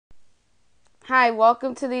Hi,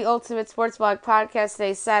 welcome to the Ultimate Sports Blog Podcast.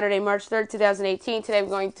 Today is Saturday, March 3rd, 2018. Today I'm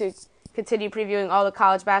going to continue previewing all the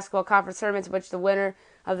college basketball conference tournaments, which the winner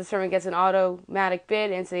of the tournament gets an automatic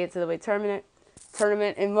bid into the NCAA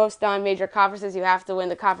tournament. In most non-major conferences, you have to win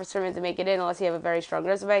the conference tournament to make it in unless you have a very strong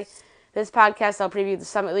resume. This podcast, I'll preview the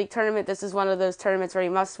Summit League tournament. This is one of those tournaments where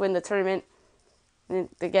you must win the tournament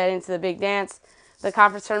to get into the big dance. The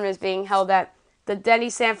conference tournament is being held at the Denny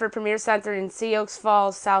Sanford Premier Center in Sioux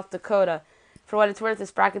Falls, South Dakota. For what it's worth,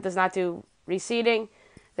 this bracket does not do reseeding.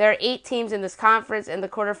 There are 8 teams in this conference, and the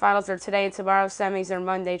quarterfinals are today and tomorrow. Semis are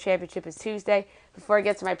Monday. Championship is Tuesday. Before I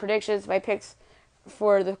get to my predictions, my picks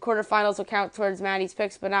for the quarterfinals will count towards Maddie's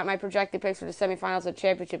picks, but not my projected picks for the semifinals and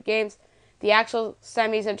championship games. The actual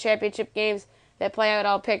semis and championship games that play out,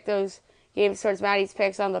 I'll pick those games towards Maddie's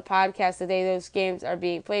picks on the podcast the day those games are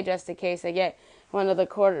being played, just in case I get one of the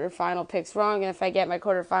quarterfinal picks wrong. And if I get my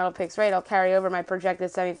quarterfinal picks right, I'll carry over my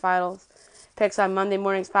projected semifinals picks on Monday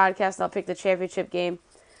morning's podcast. I'll pick the championship game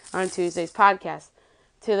on Tuesday's podcast.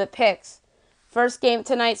 To the picks. First game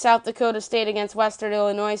tonight, South Dakota State against Western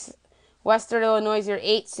Illinois. Western Illinois is your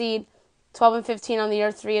 8 seed, 12-15 on the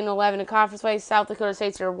year, 3-11 in conference play. South Dakota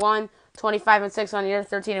State's your 1, 25-6 on the year,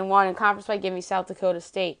 13-1 in conference play. Give me South Dakota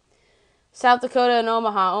State. South Dakota and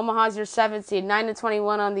Omaha. Omaha's your 7 seed,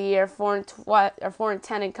 9-21 on the year,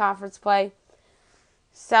 4-10 in conference play.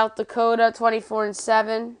 South Dakota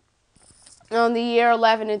 24-7 on the year,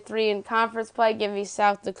 11-3 in conference play. Give me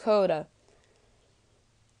South Dakota.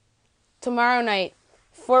 Tomorrow night,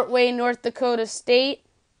 Fort Wayne, North Dakota State.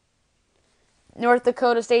 North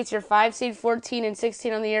Dakota State's your 5 seed,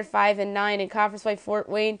 14-16 on the year, 5-9 in conference play. Fort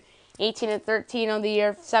Wayne, 18-13 on the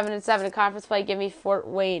year, 7-7 in conference play. Give me Fort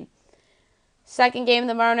Wayne. Second game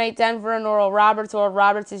tomorrow night, Denver and Oral Roberts. Oral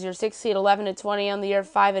Roberts is your 6 seed, 11-20 on the year,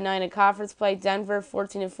 5-9 in conference play. Denver,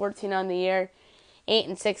 14-14 on the year,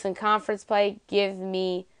 8-6 in conference play. Give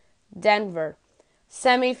me Denver.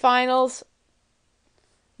 Semifinals,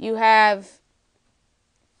 you have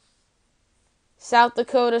South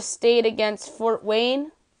Dakota State against Fort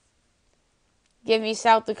Wayne. Give me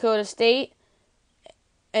South Dakota State.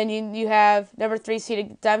 And you have number 3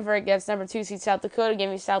 seed Denver against number 2 seed South Dakota.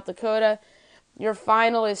 Give me South Dakota. Your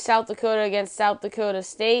final is South Dakota against South Dakota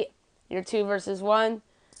State. Your 2 versus 1.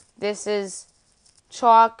 This is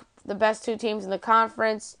chalk. The best 2 teams in the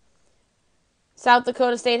conference. South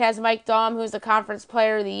Dakota State has Mike Daum, who's the conference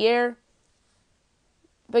player of the year.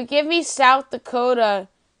 But give me South Dakota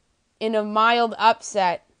in a mild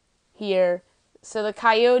upset here. So the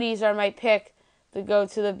Coyotes are my pick to go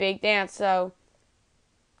to the big dance. So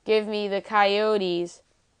give me the Coyotes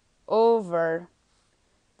over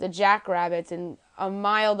the Jackrabbits in a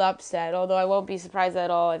mild upset. Although I won't be surprised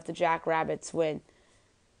at all if the Jackrabbits win.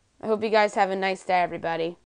 I hope you guys have a nice day, everybody.